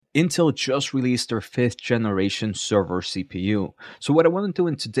Intel just released their 5th generation server CPU. So what I want to do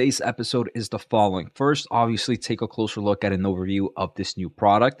in today's episode is the following. First, obviously take a closer look at an overview of this new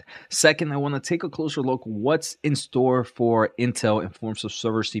product. Second, I want to take a closer look what's in store for Intel in forms of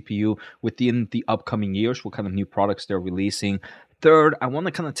server CPU within the upcoming years, what kind of new products they're releasing. Third, I want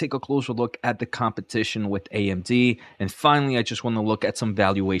to kind of take a closer look at the competition with AMD. And finally, I just want to look at some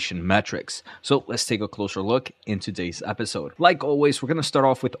valuation metrics. So let's take a closer look in today's episode. Like always, we're going to start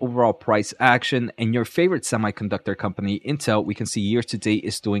off with overall price action. And your favorite semiconductor company, Intel, we can see year to date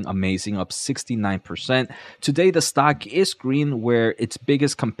is doing amazing, up 69%. Today, the stock is green, where its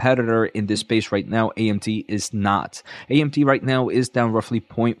biggest competitor in this space right now, AMD, is not. AMD right now is down roughly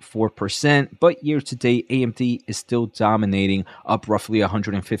 0.4%, but year to date, AMD is still dominating, up roughly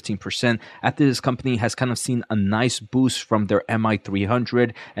 115%, after this company has kind of seen a nice boost from their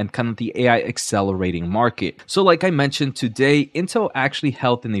MI300 and kind of the AI accelerating market. So like I mentioned today, Intel actually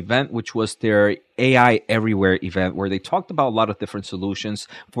held an event, which was their AI Everywhere event, where they talked about a lot of different solutions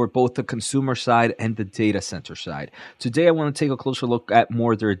for both the consumer side and the data center side. Today, I want to take a closer look at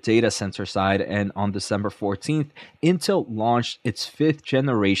more their data center side, and on December 14th, Intel launched its 5th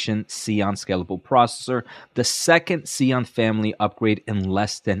generation Xeon scalable processor, the second Xeon family upgrade in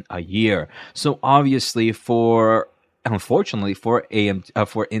less than a year. So obviously unfortunately for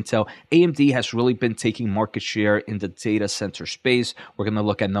Intel, AMD has really been taking market share in the data center space. We're going to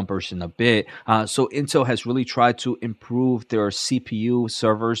look at numbers in a bit. So Intel has really tried to improve their CPU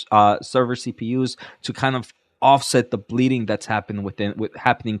server CPUs to kind of offset the bleeding that's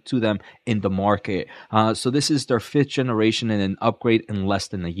happening to them in the market. So this is their 5th generation and an upgrade in less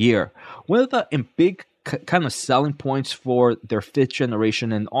than a year. One of the big kind of selling points for their 5th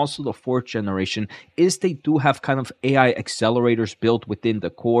generation and also the 4th generation is they do have kind of AI accelerators built within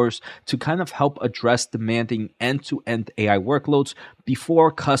the cores to kind of help address demanding end-to-end AI workloads before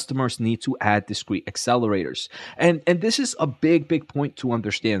customers need to add discrete accelerators. And this is a big point to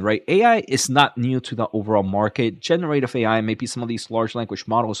understand, right? AI is not new to the overall market. Generative AI, maybe some of these large language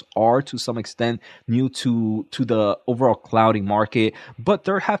models are to some extent new to the overall clouding market, but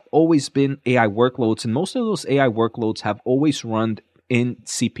there have always been AI workloads, and most of those AI workloads have always run in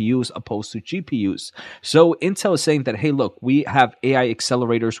CPUs opposed to GPUs. So Intel is saying that, hey, look, we have AI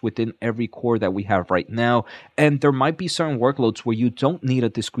accelerators within every core that we have right now, and there might be certain workloads where you don't need a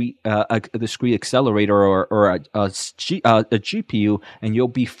discrete accelerator or a GPU, and you'll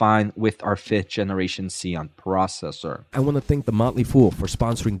be fine with our 5th generation Xeon processor. I want to thank The Motley Fool for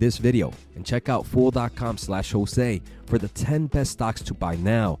sponsoring this video, and check out fool.com/Jose for the 10 best stocks to buy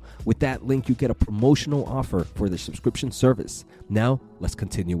now. With that link, you get a promotional offer for the subscription service. Now, let's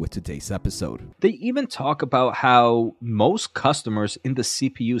continue with today's episode. They even talk about how most customers in the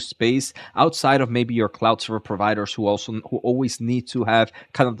CPU space, outside of maybe your cloud server providers who always need to have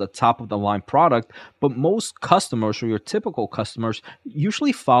kind of the top of the line product, but most customers or your typical customers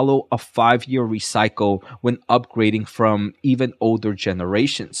usually follow a 5-year recycle when upgrading from even older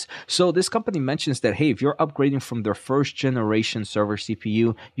generations. So this company mentions that, hey, if you're upgrading from their 1st generation server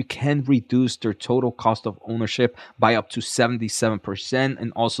CPU, you can reduce their total cost of ownership by up to 77%,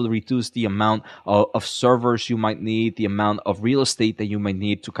 and also reduce the amount of servers you might need, the amount of real estate that you might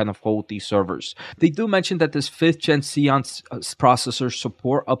need to kind of hold these servers. They do mention that this 5th gen Xeon processors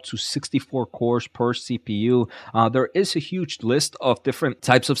support up to 64 cores per CPU. There is a huge list of different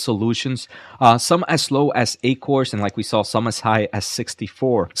types of solutions, some as low as 8 cores, and like we saw, some as high as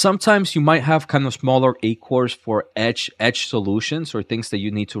 64. Sometimes you might have kind of smaller 8 cores for edge solutions or things that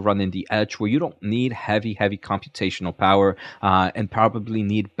you need to run in the edge where you don't need heavy computational power, and probably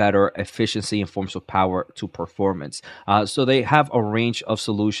need better efficiency in forms of power to performance. So they have a range of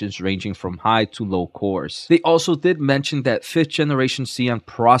solutions ranging from high to low cores. They also did mention that 5th generation Xeon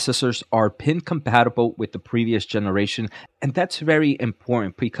processors are pin compatible with the previous generation, and that's very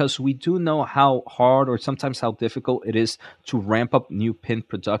important because we do know how hard or sometimes how difficult it is to ramp up new pin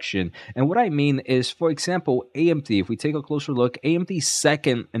production. And what I mean is, for example, AMD, if we take a closer look, AMD's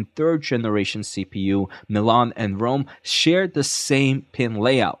 2nd and 3rd generation CPU, Milan and Rome, shared the same pin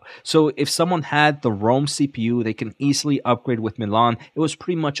layout. So if someone had the Rome CPU, they can easily upgrade with Milan. It was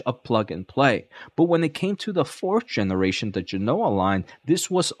pretty much a plug and play. But when it came to the 4th generation, the Genoa line,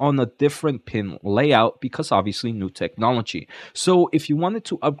 this was on a different pin layout because obviously new technology. technology. So if you wanted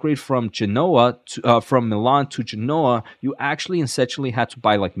to upgrade from from Milan to Genoa, you actually essentially had to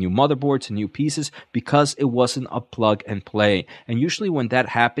buy like new motherboards and new pieces because it wasn't a plug and play. And usually when that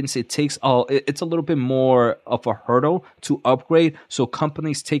happens, it's a little bit more of a hurdle to upgrade. So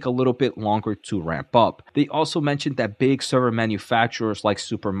companies take a little bit longer to ramp up. They also mentioned that big server manufacturers like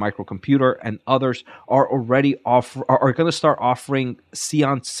Super Microcomputer and others are going to start offering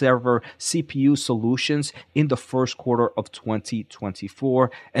Xeon server CPU solutions in the first quarter of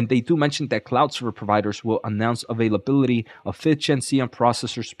 2024. And they do mention that cloud server providers will announce availability of 5th gen Xeon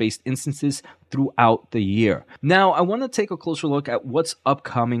processor-based instances throughout the year. Now, I want to take a closer look at what's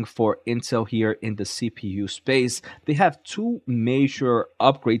upcoming for Intel here in the CPU space. They have two major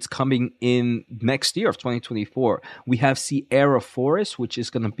upgrades coming in next year of 2024. We have Sierra Forest, which is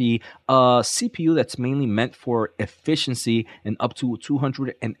going to be a CPU that's mainly meant for efficiency and up to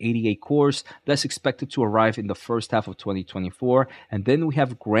 288 cores. That's expected to arrive in the first half of 2024. And then we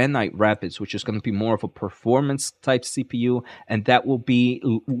have Granite Rapids, which is going to be more of a performance type CPU, and that will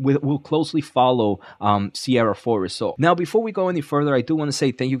closely follow Sierra Forest. So now, before we go any further, I do want to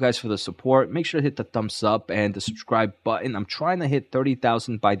say thank you guys for the support. Make sure to hit the thumbs up and the subscribe button. I'm trying to hit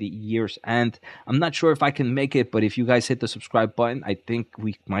 30,000 by the year's end. I'm not sure if I can make it, but if you guys hit the subscribe button, I think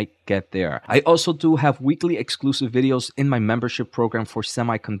we might get there. I also do have weekly exclusive videos in my membership program for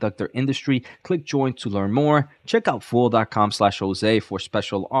semiconductor industry. Click join to learn more. Check out fool.com/Jose for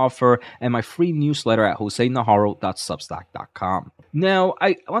special offer and my free newsletter at josenaharo.substack.com. Now,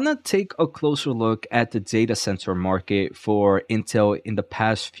 I want to take a closer look at the data center market for Intel in the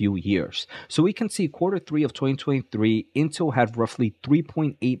past few years. So we can see quarter 3 of 2023, Intel had roughly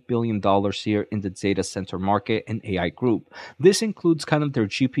 $3.8 billion here in the data center market and AI group. This includes kind of their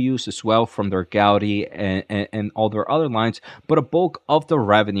GPUs as well from their Gaudi and all their other lines, but a bulk of the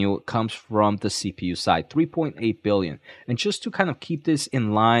revenue comes from the CPU side, $3.8 billion. And just to kind of keep this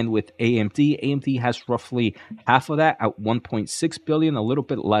in line with AMD, AMD has roughly half of that at $1.6 billion, a little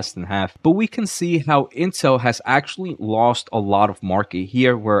bit less than half. But we can see how Intel has actually lost a lot of market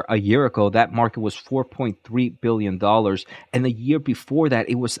here, where a year ago that market was $4.3 billion, and the year before that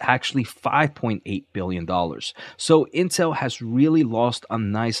it was actually $5.8 billion. So Intel has really lost a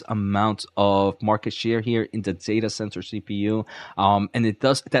nice amount of market share here in the data center CPU, and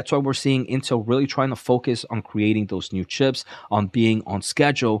that's why we're seeing Intel really trying to focus on creating those new chips, on being on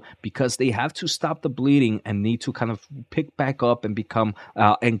schedule, because they have to stop the bleeding and need to kind of pick back up and become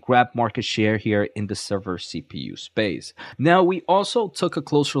and grab market share here in the server CPU space. Now, we also took a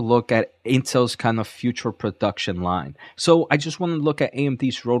closer look at Intel's kind of future production line. So I just want to look at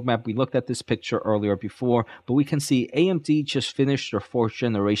AMD's roadmap. We looked at this picture earlier before, but we can see AMD just finished their 4th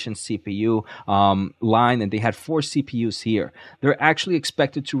generation CPU line, and they had 4 CPUs here. They're actually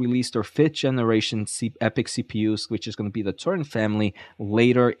expected to release their 5th generation EPYC CPUs, which is going to be the Turin family,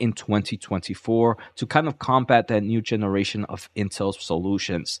 later in 2024 to kind of combat that new generation of Intel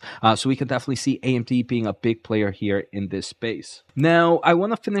solutions. So we can definitely see AMD being a big player here in this space. Now, I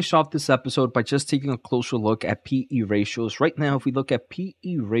want to finish off this episode by just taking a closer look at PE ratios. Right now, if we look at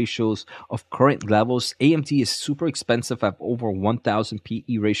PE ratios of current levels, AMD is super expensive at over 1,000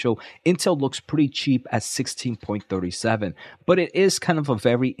 PE ratio. Intel looks pretty cheap at 16.37, but it is kind of a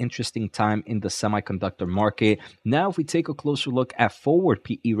very interesting time in the semiconductor market. Now, if we take a closer look at forward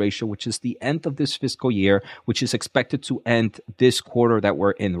PE ratio, which is the end of this fiscal year, which is expected to end this quarter that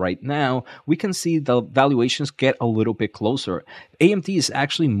we're in right now, we can see the valuations get a little bit closer. AMD is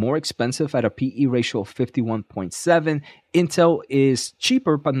actually more expensive at a PE ratio of 51.7. Intel is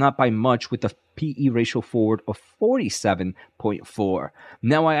cheaper, but not by much, with a PE ratio forward of 47.4.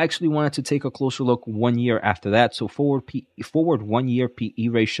 Now, I actually wanted to take a closer look 1 year after that. So forward 1 year PE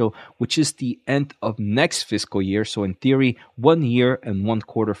ratio, which is the end of next fiscal year. So in theory, 1 year and 1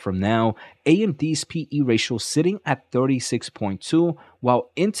 quarter from now, AMD's PE ratio sitting at 36.2,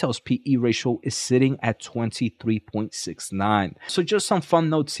 while Intel's PE ratio is sitting at 23.69. So just some fun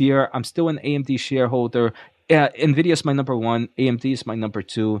notes here. I'm still an AMD shareholder. NVIDIA is my number 1. AMD is my number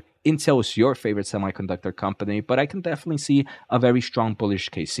 2. Intel is your favorite semiconductor company, but I can definitely see a very strong bullish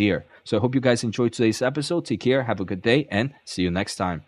case here. So I hope you guys enjoyed today's episode. Take care, have a good day, and see you next time.